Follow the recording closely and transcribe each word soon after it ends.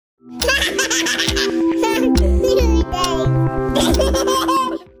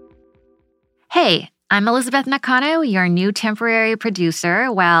Hey, I'm Elizabeth Nakano, your new temporary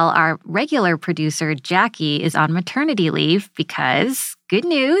producer, while our regular producer, Jackie, is on maternity leave because, good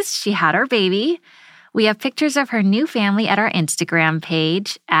news, she had our baby. We have pictures of her new family at our Instagram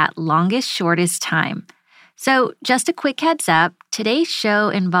page at Longest Shortest Time. So just a quick heads up, today's show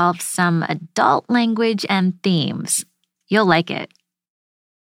involves some adult language and themes. You'll like it.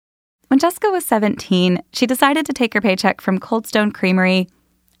 When Jessica was 17, she decided to take her paycheck from Cold Stone Creamery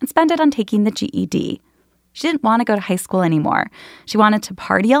and spend it on taking the GED. She didn't want to go to high school anymore. She wanted to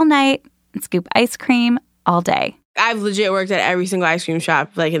party all night and scoop ice cream all day. I've legit worked at every single ice cream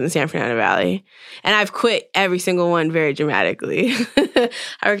shop, like in the San Fernando Valley. And I've quit every single one very dramatically. I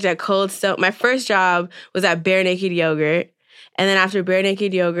worked at Cold Stone. My first job was at Bare Naked Yogurt. And then after Bare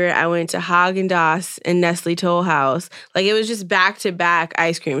Naked Yogurt, I went to Haagen-Dazs and Nestle Toll House. Like, it was just back-to-back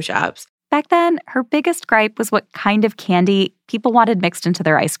ice cream shops. Back then, her biggest gripe was what kind of candy people wanted mixed into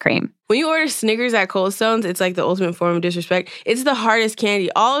their ice cream. When you order Snickers at Cold Stone's, it's like the ultimate form of disrespect. It's the hardest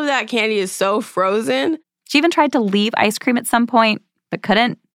candy. All of that candy is so frozen. She even tried to leave ice cream at some point, but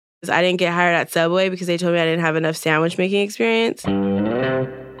couldn't. I didn't get hired at Subway because they told me I didn't have enough sandwich making experience. I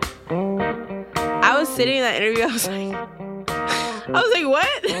was sitting in that interview, I was like, what?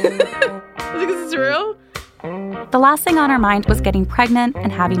 I was like, is this real? The last thing on her mind was getting pregnant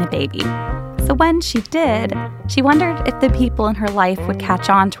and having a baby. So when she did, she wondered if the people in her life would catch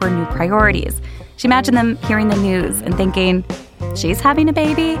on to her new priorities. She imagined them hearing the news and thinking, she's having a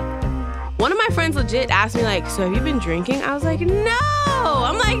baby? One of my friends legit asked me, like, so have you been drinking? I was like, no!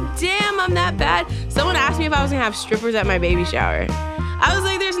 I'm like, damn, I'm that bad. Someone asked me if I was gonna have strippers at my baby shower. I was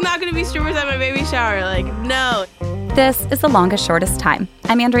like, there's not gonna be strippers at my baby shower. Like, no. This is The Longest Shortest Time.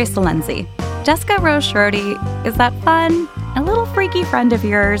 I'm Andrea Salenzi. Jessica Rose Schroede is that fun, a little freaky friend of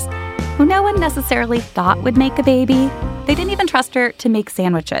yours who no one necessarily thought would make a baby. They didn't even trust her to make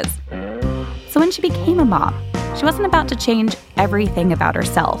sandwiches. So when she became a mom, she wasn't about to change everything about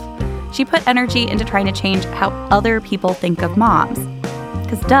herself. She put energy into trying to change how other people think of moms.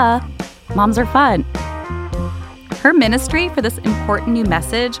 Because duh, moms are fun. Her ministry for this important new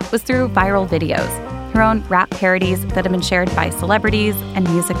message was through viral videos, her own rap parodies that have been shared by celebrities and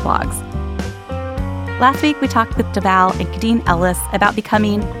music blogs. Last week, we talked with Deval and Kadeen Ellis about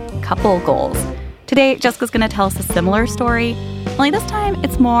becoming couple goals. Today, Jessica's going to tell us a similar story, only this time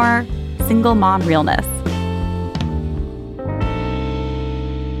it's more single mom realness.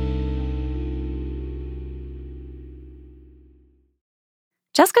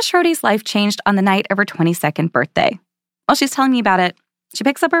 Jessica Schroede's life changed on the night of her 22nd birthday. While she's telling me about it, she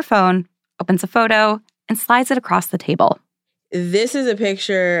picks up her phone, opens a photo, and slides it across the table. This is a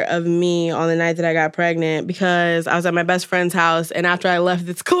picture of me on the night that I got pregnant because I was at my best friend's house, and after I left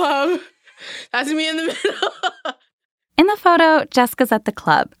this club, that's me in the middle. In the photo, Jessica's at the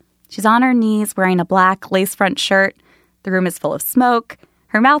club. She's on her knees wearing a black lace front shirt. The room is full of smoke.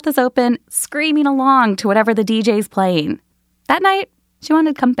 Her mouth is open, screaming along to whatever the DJ's playing. That night, she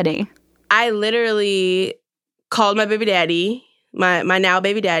wanted company. I literally called my baby daddy, my now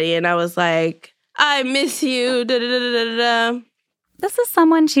baby daddy, and I was like, I miss you, da-da-da-da-da-da. This is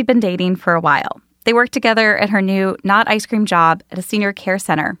someone she'd been dating for a while. They worked together at her new not ice cream job at a senior care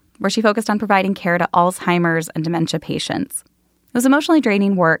center where she focused on providing care to Alzheimer's and dementia patients. It was emotionally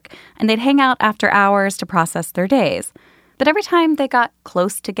draining work, and they'd hang out after hours to process their days. But every time they got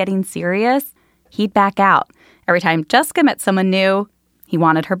close to getting serious, he'd back out. Every time Jessica met someone new, he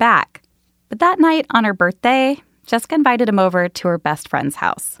wanted her back. But that night on her birthday, Jessica invited him over to her best friend's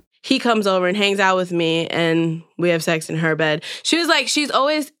house. He comes over and hangs out with me, and we have sex in her bed. She was like, she's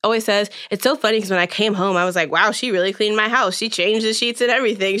always says, it's so funny because when I came home, I was like, wow, she really cleaned my house. She changed the sheets and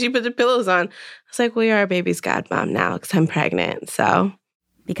everything. She put the pillows on. I was like, well, you're our baby's godmom now because I'm pregnant, so.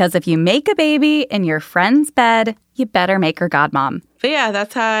 Because if you make a baby in your friend's bed, you better make her godmom. But yeah,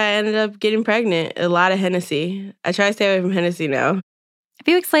 that's how I ended up getting pregnant. A lot of Hennessy. I try to stay away from Hennessy now. A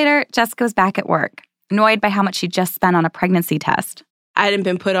few weeks later, Jessica was back at work, annoyed by how much she just spent on a pregnancy test. I hadn't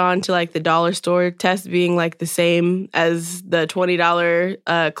been put on to like the dollar store test being like the same as the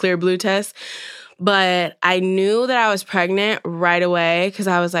 $20 clear blue test. But I knew that I was pregnant right away because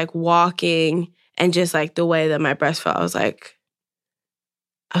I was like walking and just like the way that my breast felt, I was like,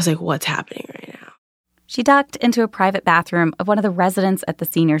 what's happening right now? She ducked into a private bathroom of one of the residents at the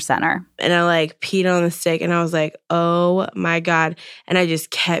senior center. And I like peed on the stick and I was like, oh my God. And I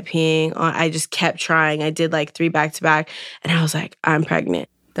just kept peeing on, I just kept trying. I did like 3 back-to-back and I was like, I'm pregnant.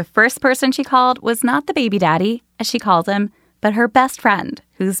 The first person she called was not the baby daddy, as she called him, but her best friend,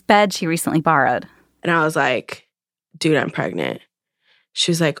 whose bed she recently borrowed. And I was like, dude, I'm pregnant.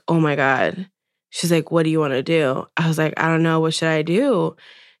 She was like, oh my God. She's like, what do you want to do? I was like, I don't know. What should I do?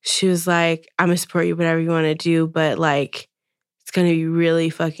 She was like, I'm going to support you, whatever you want to do, but like, it's going to be really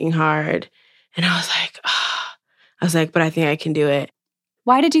fucking hard. And I was like, oh. I was like, but I think I can do it.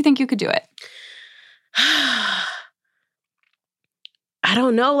 Why did you think you could do it? I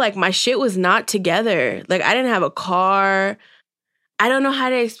don't know. Like, my shit was not together. Like, I didn't have a car. I don't know how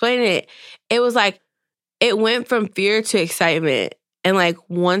to explain it. It was like, it went from fear to excitement. And like,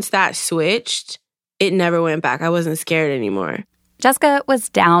 once that switched, it never went back. I wasn't scared anymore. Jessica was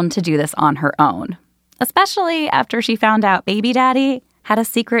down to do this on her own, especially after she found out baby daddy had a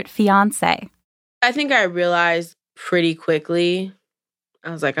secret fiancé. I think I realized pretty quickly,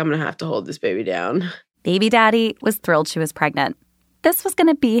 I was like, I'm going to have to hold this baby down. Baby daddy was thrilled she was pregnant. This was going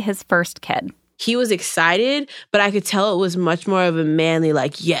to be his first kid. He was excited, but I could tell it was much more of a manly,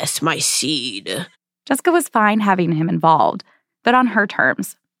 like, yes, my seed. Jessica was fine having him involved, but on her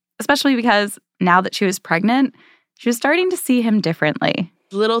terms, especially because now that she was pregnant, she was starting to see him differently.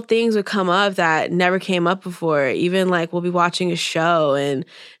 Little things would come up that never came up before. Even like we'll be watching a show and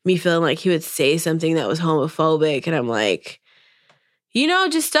me feeling like he would say something that was homophobic. And I'm like, you know,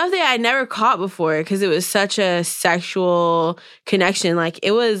 just stuff that I never caught before because it was such a sexual connection. Like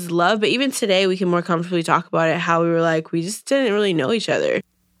it was love. But even today we can more comfortably talk about it, how we were like, we just didn't really know each other.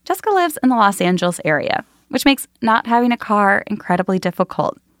 Jessica lives in the Los Angeles area, which makes not having a car incredibly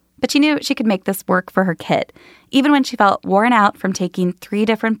difficult. But she knew she could make this work for her kid, even when she felt worn out from taking 3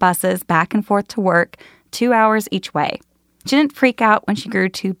 different buses back and forth to work, 2 hours each way. She didn't freak out when she grew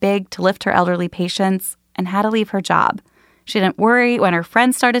too big to lift her elderly patients and had to leave her job. She didn't worry when her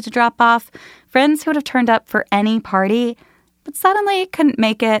friends started to drop off, friends who would have turned up for any party, but suddenly couldn't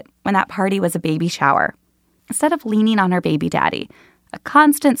make it when that party was a baby shower. Instead of leaning on her baby daddy, a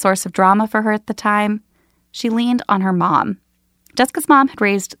constant source of drama for her at the time, she leaned on her mom. Jessica's mom had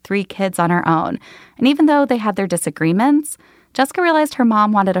raised 3 kids on her own, and even though they had their disagreements, Jessica realized her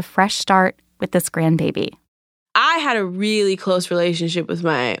mom wanted a fresh start with this grandbaby. I had a really close relationship with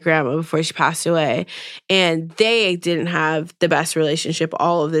my grandma before she passed away, and they didn't have the best relationship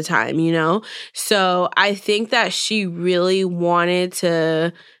all of the time, you know? So I think that she really wanted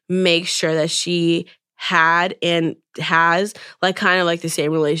to make sure that she had and has like kind of like the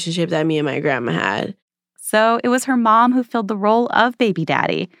same relationship that me and my grandma had. So it was her mom who filled the role of baby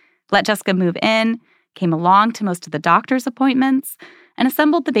daddy, let Jessica move in, came along to most of the doctor's appointments, and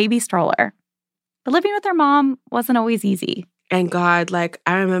assembled the baby stroller. But living with her mom wasn't always easy. And God, like,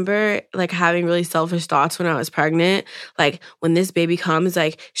 I remember, like, having really selfish thoughts when I was pregnant. Like, when this baby comes,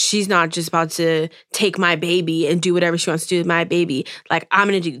 like, she's not just about to take my baby and do whatever she wants to do with my baby. Like, I'm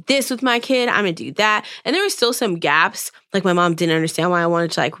going to do this with my kid. I'm going to do that. And there were still some gaps. Like, my mom didn't understand why I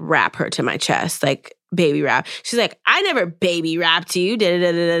wanted to, like, wrap her to my chest. Like, baby wrap. She's like, I never baby wrapped you.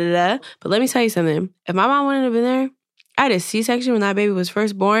 Da-da-da-da-da-da. But let me tell you something. If my mom wouldn't have been there, I had a C-section when that baby was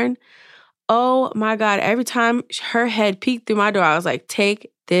first born. Oh my God, every time her head peeked through my door, I was like,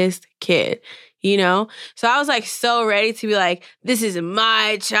 take this kid, you know? So I was like so ready to be like, this is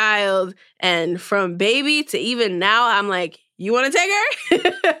my child. And from baby to even now, I'm like, you want to take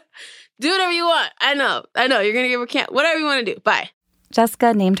her? Do whatever you want. I know. You're going to give her whatever you want to do. Bye.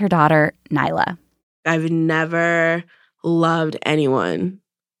 Jessica named her daughter Nyla. I've never loved anyone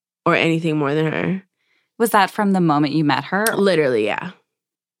or anything more than her. Was that from the moment you met her? Literally, yeah.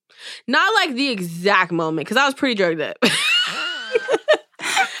 Not like the exact moment, because I was pretty drugged up. I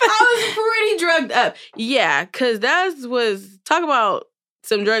was pretty drugged up. Yeah, because talk about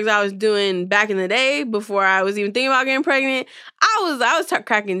some drugs I was doing back in the day before I was even thinking about getting pregnant. I was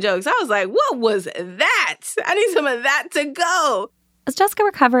cracking jokes. I was like, what was that? I need some of that to go. As Jessica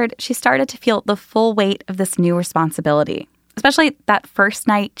recovered, she started to feel the full weight of this new responsibility, especially that first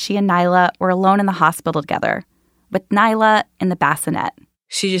night she and Nyla were alone in the hospital together, with Nyla in the bassinet.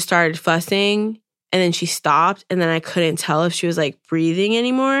 She just started fussing, and then she stopped, and then I couldn't tell if she was, like, breathing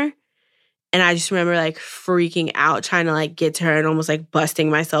anymore. And I just remember, like, freaking out, trying to, like, get to her and almost, like, busting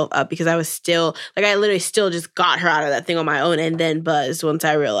myself up because I was still, like, I literally still just got her out of that thing on my own and then buzzed once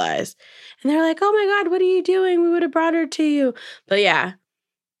I realized. And they're like, oh, my God, what are you doing? We would have brought her to you. But, yeah,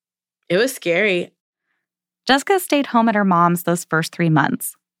 it was scary. Jessica stayed home at her mom's those first 3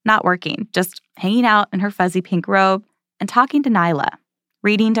 months, not working, just hanging out in her fuzzy pink robe and talking to Nyla.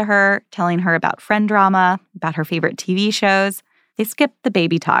 Reading to her, telling her about friend drama, about her favorite TV shows. They skipped the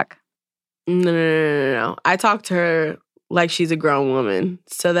baby talk. No. I talk to her like she's a grown woman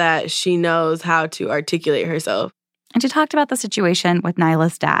so that she knows how to articulate herself. And she talked about the situation with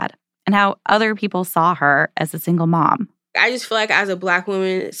Nyla's dad and how other people saw her as a single mom. I just feel like as a Black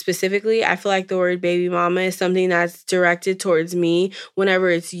woman specifically, I feel like the word baby mama is something that's directed towards me. Whenever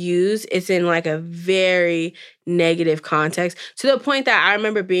it's used, it's in like a very negative context, to the point that I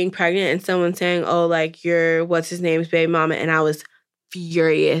remember being pregnant and someone saying, oh, like your what's his name's baby mama. And I was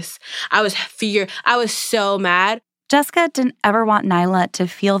furious. I was so mad. Jessica didn't ever want Nyla to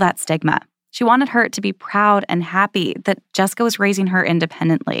feel that stigma. She wanted her to be proud and happy that Jessica was raising her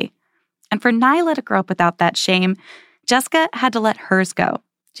independently. And for Nyla to grow up without that shame, Jessica had to let hers go.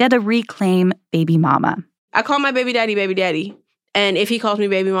 She had to reclaim baby mama. I call my baby daddy. And if he calls me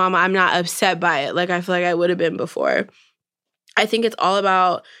baby mama, I'm not upset by it like I feel like I would have been before. I think it's all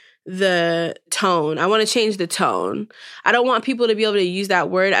about the tone. I want to change the tone. I don't want people to be able to use that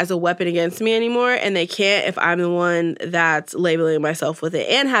word as a weapon against me anymore, and they can't if I'm the one that's labeling myself with it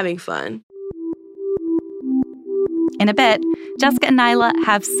and having fun. In a bit, Jessica and Nyla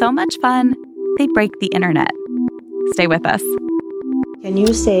have so much fun, they break the internet. Stay with us. Can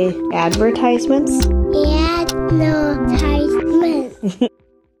you say advertisements? Advertisements.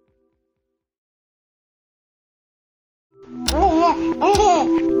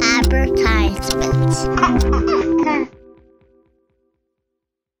 Advertisements.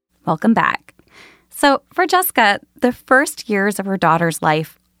 Welcome back. So, for Jessica, the first years of her daughter's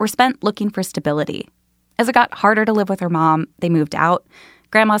life were spent looking for stability. As it got harder to live with her mom, they moved out.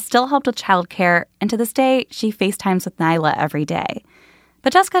 Grandma still helped with childcare, and to this day, she FaceTimes with Nyla every day.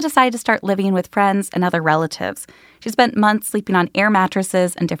 But Jessica decided to start living with friends and other relatives. She spent months sleeping on air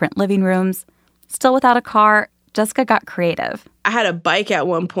mattresses in different living rooms. Still without a car, Jessica got creative. I had a bike at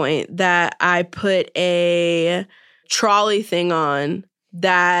one point that I put a trolley thing on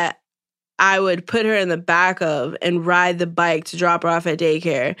that I would put her in the back of and ride the bike to drop her off at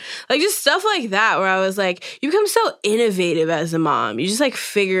daycare. Like, just stuff like that where I was like, you become so innovative as a mom. You just, like,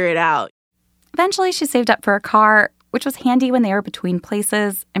 figure it out. Eventually, she saved up for a car, which was handy when they were between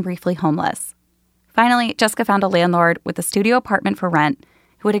places and briefly homeless. Finally, Jessica found a landlord with a studio apartment for rent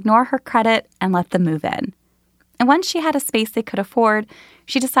who would ignore her credit and let them move in. And once she had a space they could afford,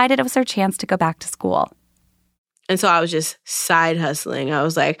 she decided it was her chance to go back to school. And so I was just side hustling. I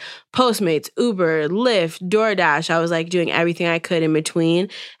was like Postmates, Uber, Lyft, DoorDash. I was like doing everything I could in between.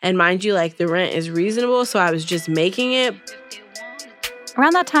 And mind you, like the rent is reasonable, so I was just making it.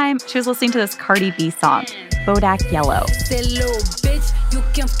 Around that time, she was listening to this Cardi B song, Bodak Yellow.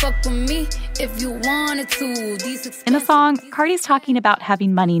 In the song, Cardi's talking about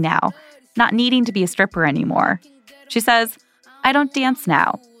having money now, not needing to be a stripper anymore. She says, I don't dance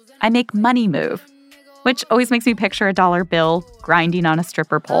now. I make money move. Which always makes me picture a dollar bill grinding on a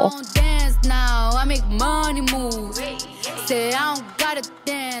stripper pole. But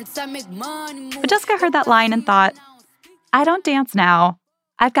Jessica heard that line and thought, I don't dance now.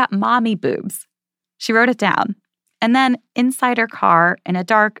 I've got mommy boobs. She wrote it down. And then inside her car, in a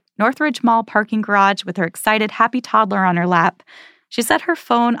dark Northridge Mall parking garage with her excited, happy toddler on her lap, she set her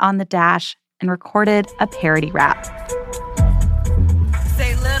phone on the dash and recorded a parody rap.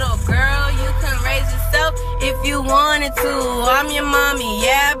 Say, little girl, you can raise yourself if you wanted to. I'm your mommy,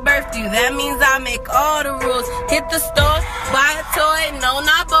 yeah, I birthed you. That means I make all the rules. Hit the store, buy a toy. No,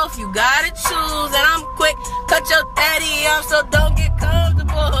 not both, you gotta choose. And I'm quick, cut your daddy off, so don't get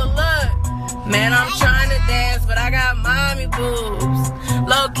comfortable. Look, man, I'm trying to dance, but I got mommy boobs.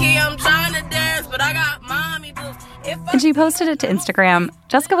 Low-key, I'm trying to dance, but I got mommy boobs. When she posted it to Instagram,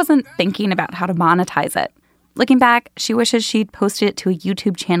 Jessica wasn't thinking about how to monetize it. Looking back, she wishes she'd posted it to a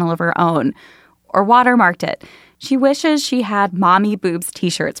YouTube channel of her own or watermarked it. She wishes she had mommy boobs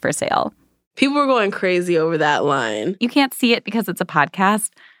t-shirts for sale. People were going crazy over that line. You can't see it because it's a podcast,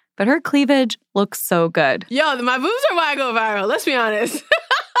 but her cleavage looks so good. Yo, my boobs are why I go viral. Let's be honest.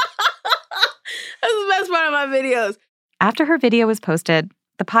 That's the best part of my videos. After her video was posted,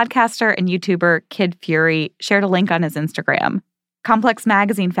 the podcaster and YouTuber Kid Fury shared a link on his Instagram. Complex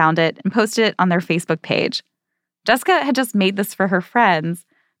Magazine found it and posted it on their Facebook page. Jessica had just made this for her friends,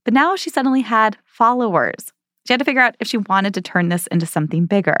 but now she suddenly had followers. She had to figure out if she wanted to turn this into something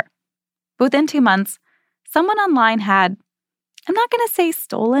bigger. But within 2 months, someone online had, I'm not going to say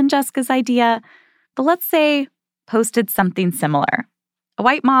stolen Jessica's idea, but let's say posted something similar. A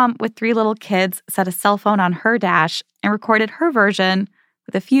white mom with 3 little kids set a cell phone on her dash and recorded her version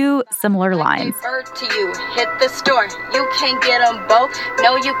with a few similar lines. Birth to you, hit the store, you can't get them both.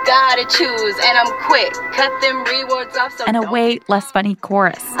 No, you gotta choose, and I'm quick. Cut them rewards off. So and a way less funny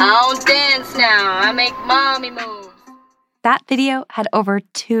chorus. I don't dance now, I make mommy moves. That video had over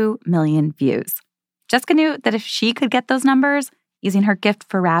 2 million views. Jessica knew that if she could get those numbers using her gift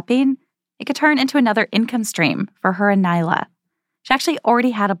for rapping, it could turn into another income stream for her and Nyla. She actually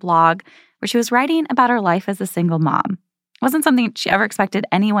already had a blog where she was writing about her life as a single mom. It wasn't something she ever expected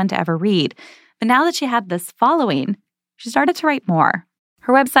anyone to ever read. But now that she had this following, she started to write more.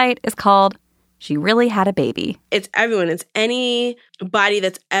 Her website is called She Really Had a Baby. It's everyone. It's anybody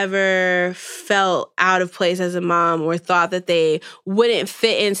that's ever felt out of place as a mom or thought that they wouldn't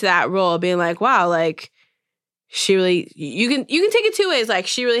fit into that role, being like, wow, like, she really, you can take it two ways. Like,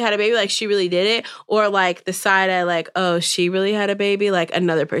 she really had a baby, like, she really did it. Or, like, the side I like, oh, she really had a baby, like,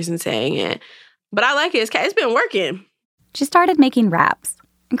 another person saying it. But I like it. It's been working. She started making raps,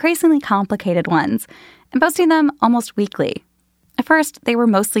 increasingly complicated ones, and posting them almost weekly. At first, they were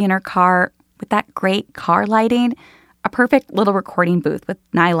mostly in her car with that great car lighting, a perfect little recording booth with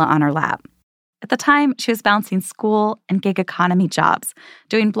Nyla on her lap. At the time, she was balancing school and gig economy jobs,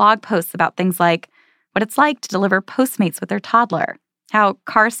 doing blog posts about things like what it's like to deliver Postmates with their toddler, how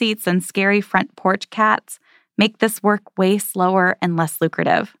car seats and scary front porch cats make this work way slower and less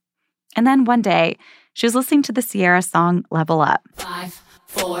lucrative. And then one day, she was listening to the Sierra song Level Up. 5,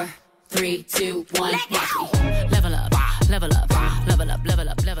 4, 3, 2, 1, level up, level up, level up, level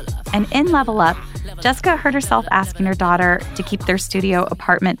up, level up. And in Level Up, Jessica heard herself asking her daughter to keep their studio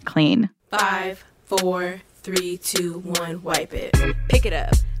apartment clean. 5, 4, 3, 2, 1, wipe it. Pick it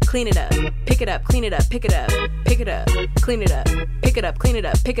up, clean it up, pick it up, clean it up, pick it up, pick it up, clean it up, pick it up, clean it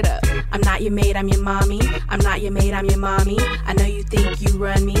up, pick it up. I'm not your maid, I'm your mommy. I'm not your maid, I'm your mommy. I know you think you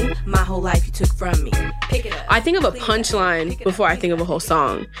run me. My whole life you took from me. Pick it up. I think of a punchline before I think of a whole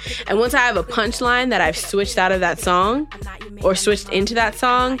song. And once I have a punchline that I've switched out of that song or switched into that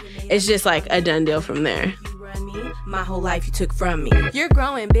song, it's just like a done deal from there. My whole life you took from me. You're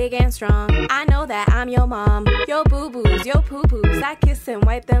growing big and strong. I know that I'm your mom. Your boo-boos, your poo-poos, I kiss and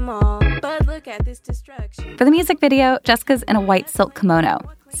wipe them all. But look at this destruction. For the music video, Jessica's in a white silk kimono,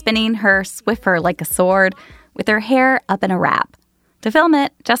 spinning her Swiffer like a sword, with her hair up in a wrap. To film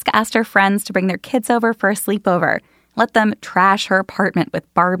it, Jessica asked her friends to bring their kids over for a sleepover, let them trash her apartment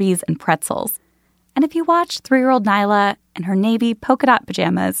with Barbies and pretzels. And if you watch 3-year-old Nyla in her navy polka dot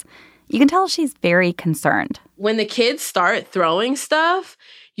pajamas, you can tell she's very concerned. When the kids start throwing stuff,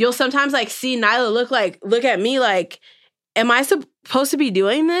 you'll sometimes like see Nyla look at me like, am I supposed to be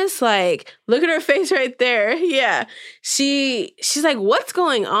doing this? Like, look at her face right there. Yeah. She's like, what's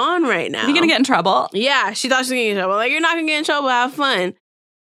going on right now? You're going to get in trouble. Yeah, she thought she was going to get in trouble. Like, you're not going to get in trouble. Have fun.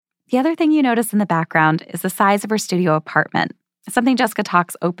 The other thing you notice in the background is the size of her studio apartment. It's something Jessica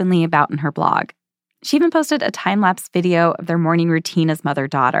talks openly about in her blog. She even posted a time-lapse video of their morning routine as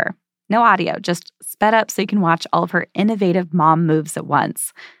mother-daughter. No audio, just sped up so you can watch all of her innovative mom moves at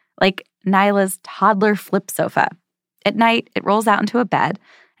once, like Nyla's toddler flip sofa. At night, it rolls out into a bed,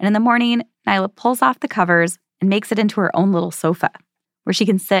 and in the morning, Nyla pulls off the covers and makes it into her own little sofa, where she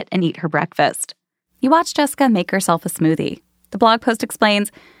can sit and eat her breakfast. You watch Jessica make herself a smoothie. The blog post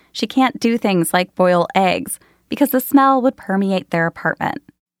explains she can't do things like boil eggs because the smell would permeate their apartment.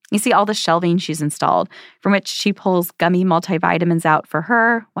 You see all the shelving she's installed, from which she pulls gummy multivitamins out for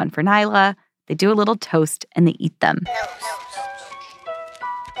her, one for Nyla. They do a little toast and they eat them.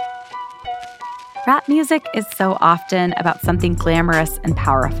 Rap music is so often about something glamorous and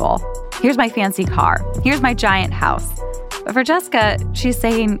powerful. Here's my fancy car. Here's my giant house. But for Jessica, she's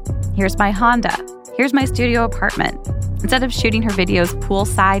saying, here's my Honda. Here's my studio apartment. Instead of shooting her videos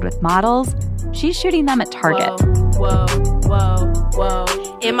poolside with models, she's shooting them at Target. Whoa, whoa, whoa.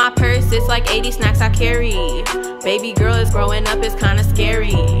 In my purse, it's like 80 snacks I carry. Baby girl is growing up, it's kind of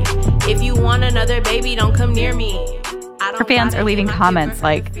scary. If you want another baby, don't come near me. Her fans are leaving comments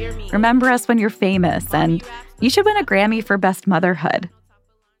like, remember us when you're famous, and you should win a Grammy for Best Motherhood.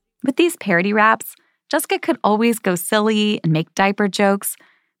 With these parody raps, Jessica could always go silly and make diaper jokes,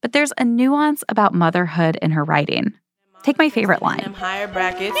 but there's a nuance about motherhood in her writing. Take my favorite line. Them higher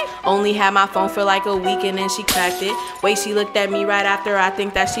brackets. Only had my phone for like a week and then she cracked it. Way she looked at me right after, I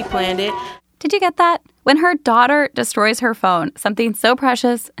think that she planned it. Did you get that? When her daughter destroys her phone, something so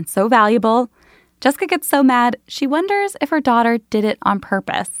precious and so valuable, Jessica gets so mad, she wonders if her daughter did it on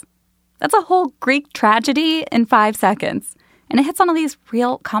purpose. That's a whole Greek tragedy in 5 seconds. And it hits on all these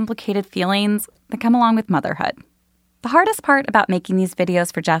real complicated feelings that come along with motherhood. The hardest part about making these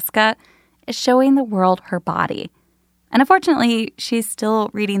videos for Jessica is showing the world her body. And unfortunately, she's still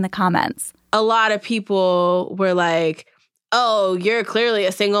reading the comments. A lot of people were like, oh, you're clearly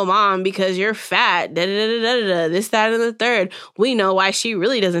a single mom because you're fat, da-da-da-da-da-da, this, that, and the third. We know why she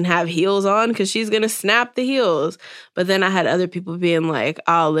really doesn't have heels on because she's going to snap the heels. But then I had other people being like,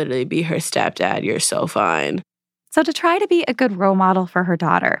 I'll literally be her stepdad. You're so fine. So to try to be a good role model for her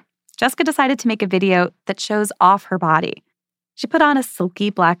daughter, Jessica decided to make a video that shows off her body. She put on a silky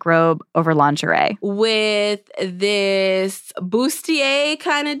black robe over lingerie. With this bustier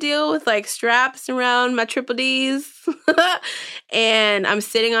kind of deal with like straps around my triple Ds. And I'm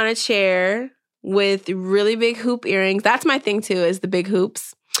sitting on a chair with really big hoop earrings. That's my thing too, is the big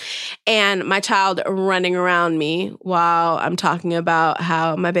hoops. And my child running around me while I'm talking about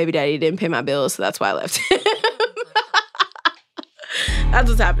how my baby daddy didn't pay my bills, so that's why I left him. That's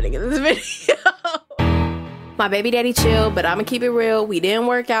what's happening in this video. My baby daddy chill, but I'ma keep it real. We didn't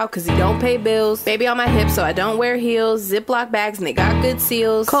work out cause he don't pay bills. Baby on my hips so I don't wear heels. Ziploc bags and they got good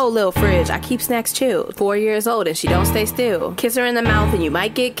seals. Cold little fridge, I keep snacks chilled. 4 years old and she don't stay still. Kiss her in the mouth and you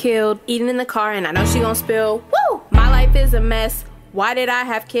might get killed. Eating in the car and I know she gon' spill. Woo! My life is a mess. Why did I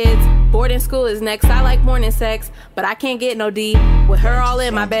have kids? Boarding school is next. I like morning sex, but I can't get no D with her all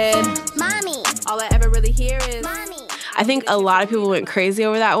in my bed. Mommy. All I ever really hear is Mommy. I think a lot of people went crazy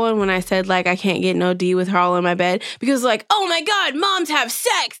over that one when I said, like, I can't get no D with her all in my bed. Because, like, oh my God, moms have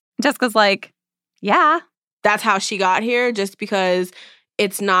sex. Jessica's like, yeah. That's how she got here, just because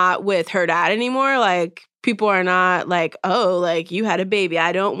it's not with her dad anymore. Like, people are not like, oh, like, you had a baby.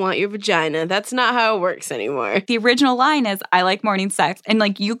 I don't want your vagina. That's not how it works anymore. The original line is, I like morning sex. And,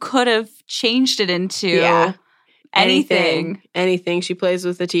 like, you could have changed it into anything. Anything. She plays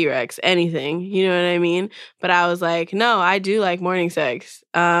with the T-Rex. Anything. You know what I mean? But I was like, no, I do like morning sex.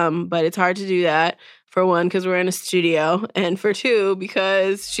 But it's hard to do that. For one, because we're in a studio. And for two,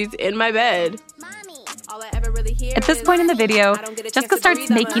 because she's in my bed. Mommy. All I ever really hear At this is, point in the video, I don't get a Jessica chance to starts breathe.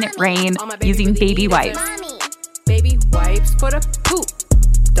 making it rain All my baby using really baby needs wipes. is Mommy. Baby wipes for the poop.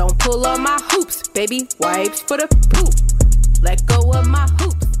 Don't pull on my hoops. Baby wipes for the poop. Let go of my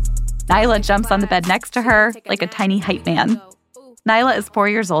hoops. Nyla jumps on the bed next to her like a tiny hype man. Nyla is 4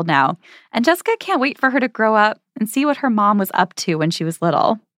 years old now, and Jessica can't wait for her to grow up and see what her mom was up to when she was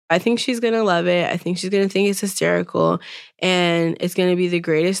little. I think she's going to love it. I think she's going to think it's hysterical. And it's going to be the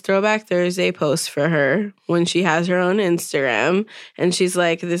greatest Throwback Thursday post for her when she has her own Instagram. And she's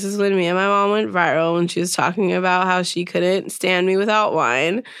like, this is when me and my mom went viral when she was talking about how she couldn't stand me without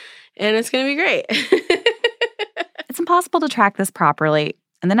wine. And it's going to be great. It's impossible to track this properly,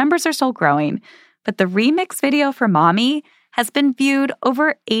 and the numbers are still growing. But the remix video for Mommy has been viewed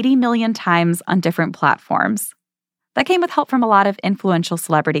over 80 million times on different platforms. That came with help from a lot of influential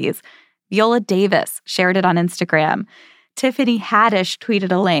celebrities. Viola Davis shared it on Instagram. Tiffany Haddish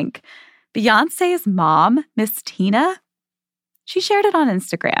tweeted a link. Beyonce's mom, Miss Tina, she shared it on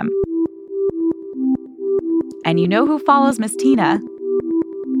Instagram. And you know who follows Miss Tina?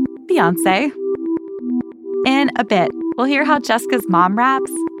 Beyonce. In a bit, we'll hear how Jessica's mom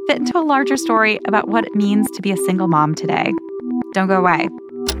raps fit into a larger story about what it means to be a single mom today. Don't go away.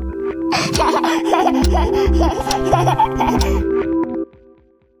 What's under here?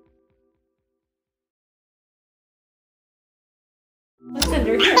 What's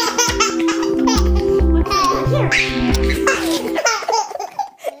under here?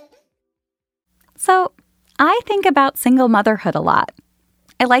 So, I think about single motherhood a lot.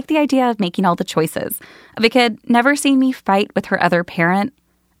 I like the idea of making all the choices, of a kid never seeing me fight with her other parent,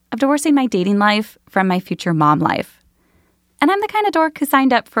 of divorcing my dating life from my future mom life. And I'm the kind of dork who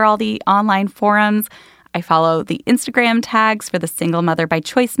signed up for all the online forums. I follow the Instagram tags for the single mother by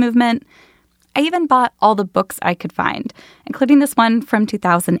choice movement. I even bought all the books I could find, including this one from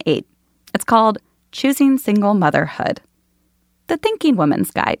 2008. It's called Choosing Single Motherhood, The Thinking Woman's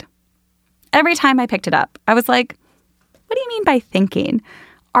Guide. Every time I picked it up, I was like, what do you mean by thinking?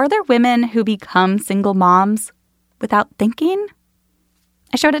 Are there women who become single moms without thinking?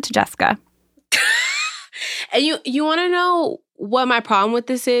 I showed it to Jessica. And you want to know what my problem with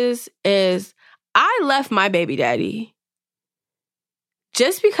this is I left my baby daddy.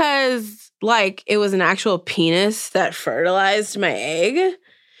 Just because, like, it was an actual penis that fertilized my egg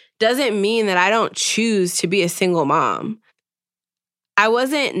doesn't mean that I don't choose to be a single mom. I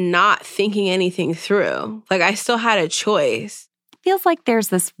wasn't not thinking anything through. Like, I still had a choice. Feels like there's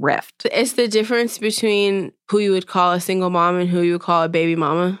this rift. It's the difference between who you would call a single mom and who you would call a baby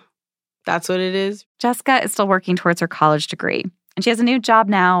mama. That's what it is. Jessica is still working towards her college degree, and she has a new job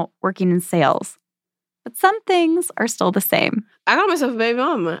now working in sales. But some things are still the same. I call myself a baby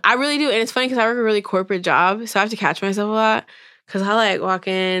mama. I really do. And it's funny because I work a really corporate job, so I have to catch myself a lot. Because I, like, walk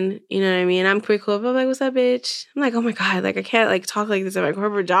in, you know what I mean? I'm pretty cool. But I'm like, what's up, bitch? I'm like, oh, my God. Like, I can't, like, talk like this at my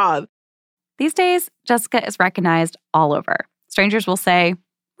corporate job. These days, Jessica is recognized all over. Strangers will say,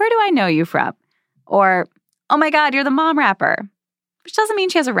 where do I know you from? Or, oh, my God, you're the mom rapper. Which doesn't mean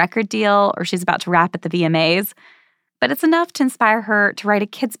she has a record deal or she's about to rap at the VMAs. But it's enough to inspire her to write a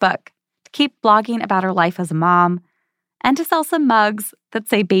kid's book, to keep blogging about her life as a mom, and to sell some mugs that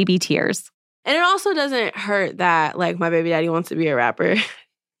say baby tears. And it also doesn't hurt that, like, my baby daddy wants to be a rapper.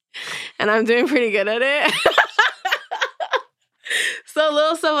 And I'm doing pretty good at it. So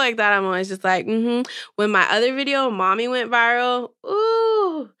little stuff like that, I'm always just like, When my other video, Mommy, went viral,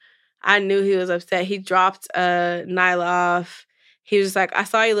 ooh, I knew he was upset. He dropped Nyla off. He was just like, I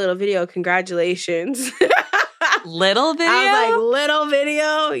saw your little video. Congratulations. Little video? I was like, little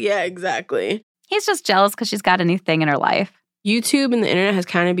video? Yeah, exactly. He's just jealous because she's got a new thing in her life. YouTube and the internet has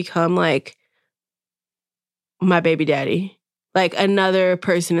kind of become like my baby daddy, like another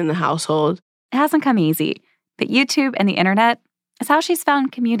person in the household. It hasn't come easy, but YouTube and the internet is how she's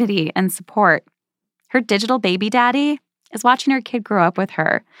found community and support. Her digital baby daddy is watching her kid grow up with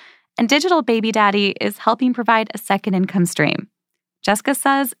her, and digital baby daddy is helping provide a second income stream. Jessica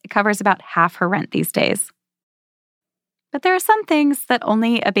says it covers about half her rent these days. But there are some things that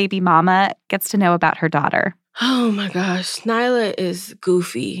only a baby mama gets to know about her daughter. Oh my gosh, Nyla is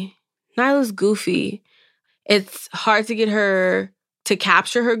goofy. Nyla's goofy. It's hard to get her to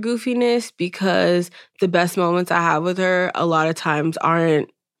capture her goofiness because the best moments I have with her a lot of times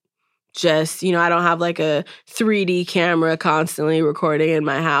aren't just, I don't have like a 3D camera constantly recording in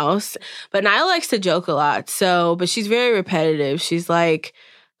my house. But Nyla likes to joke a lot. But she's very repetitive. She's like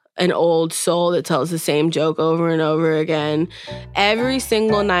an old soul that tells the same joke over and over again. Every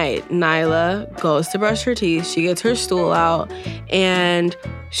single night, Nyla goes to brush her teeth. She gets her stool out and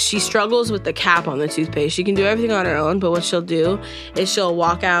she struggles with the cap on the toothpaste. She can do everything on her own, but what she'll do is she'll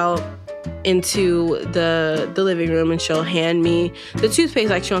walk out into the living room and she'll hand me the toothpaste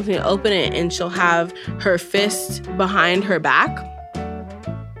like she wants me to open it, and she'll have her fist behind her back.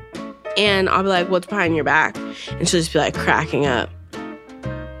 And I'll be like, what's behind your back? And she'll just be like cracking up.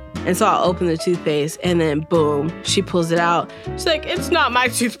 And so I'll open the toothpaste and then boom, she pulls it out. She's like, it's not my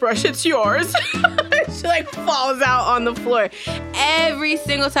toothbrush, it's yours. She like falls out on the floor every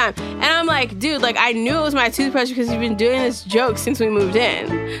single time. And I'm like, dude, like I knew it was my toothbrush because you've been doing this joke since we moved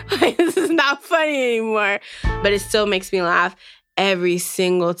in. Like this is not funny anymore. But it still makes me laugh every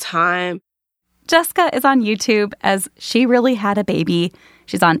single time. Jessica is on YouTube as She Really Had a Baby.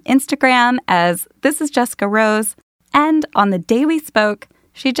 She's on Instagram as This Is Jessica Rose. And on the day we spoke,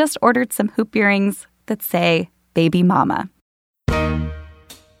 she just ordered some hoop earrings that say Baby Mama.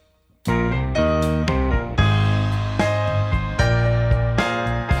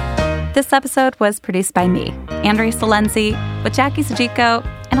 This episode was produced by me, Andrea Salenzi, with Jackie Sajiko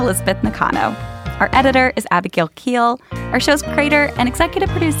and Elizabeth Nakano. Our editor is Abigail Keel. Our show's creator and executive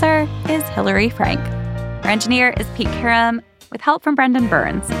producer is Hillary Frank. Our engineer is Pete Karam, with help from Brendan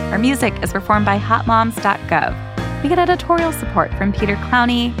Burns. Our music is performed by hotmoms.gov. We get editorial support from Peter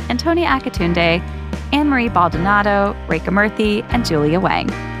Clowney, Antonia Akatunde, Anne-Marie Baldonado, Rekha Murthy, and Julia Wang.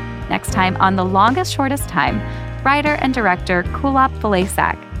 Next time on The Longest Shortest Time, writer and director Kulap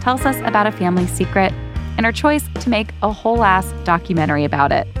Vilaysack tells us about a family secret and her choice to make a whole-ass documentary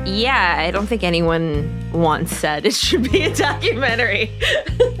about it. Yeah, I don't think anyone once said it should be a documentary.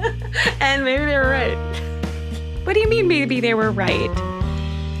 And maybe they were right. What do you mean maybe they were right?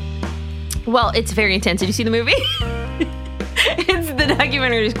 Well, it's very intense. Did you see the movie? The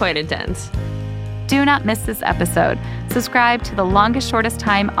documentary is quite intense. Do not miss this episode. Subscribe to The Longest Shortest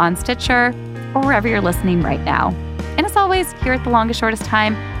Time on Stitcher or wherever you're listening right now. And as always, here at The Longest Shortest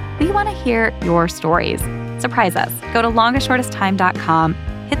Time, we want to hear your stories. Surprise us. Go to longestshortesttime.com,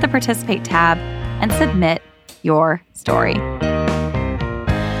 hit the Participate tab, and submit your story.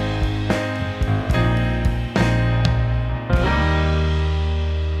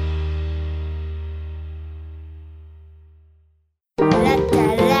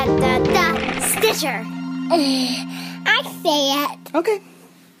 Stitcher. I say it. Okay.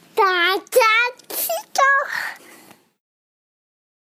 Da, da.